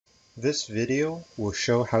This video will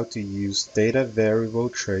show how to use data variable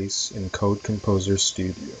trace in Code Composer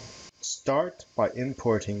Studio. Start by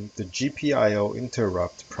importing the GPIO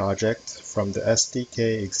interrupt project from the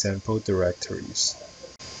SDK example directories.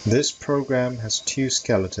 This program has two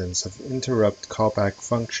skeletons of interrupt callback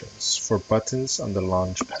functions for buttons on the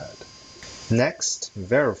launchpad. Next,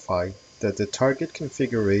 verify that the target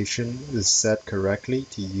configuration is set correctly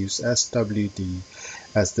to use SWD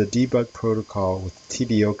as the debug protocol with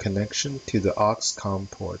TDO connection to the aux.com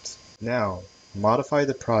port. Now, modify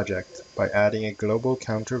the project by adding a global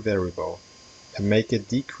counter variable and make it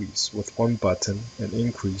decrease with one button and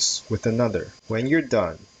increase with another. When you're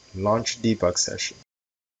done, launch debug session.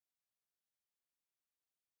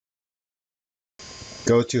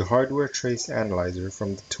 Go to Hardware Trace Analyzer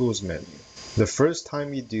from the Tools menu. The first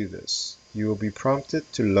time you do this, you will be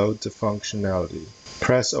prompted to load the functionality.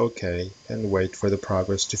 Press OK and wait for the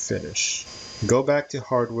progress to finish. Go back to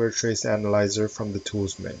Hardware Trace Analyzer from the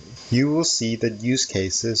Tools menu. You will see that use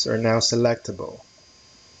cases are now selectable.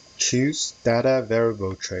 Choose Data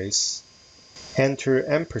Variable Trace. Enter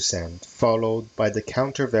ampersand followed by the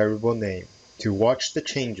counter variable name to watch the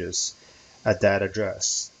changes at that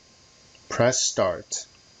address. Press Start.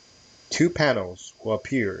 Two panels will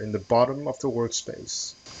appear in the bottom of the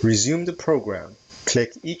workspace. Resume the program.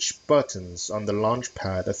 Click each button on the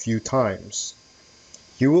launchpad a few times.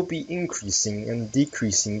 You will be increasing and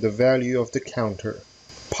decreasing the value of the counter.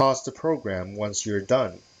 Pause the program once you're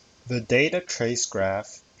done. The data trace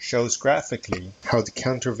graph shows graphically how the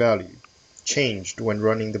counter value changed when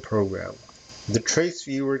running the program. The Trace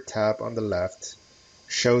Viewer tab on the left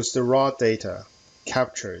shows the raw data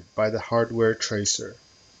captured by the hardware tracer.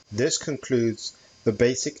 This concludes the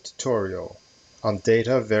basic tutorial on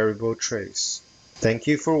data variable trace. Thank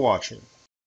you for watching.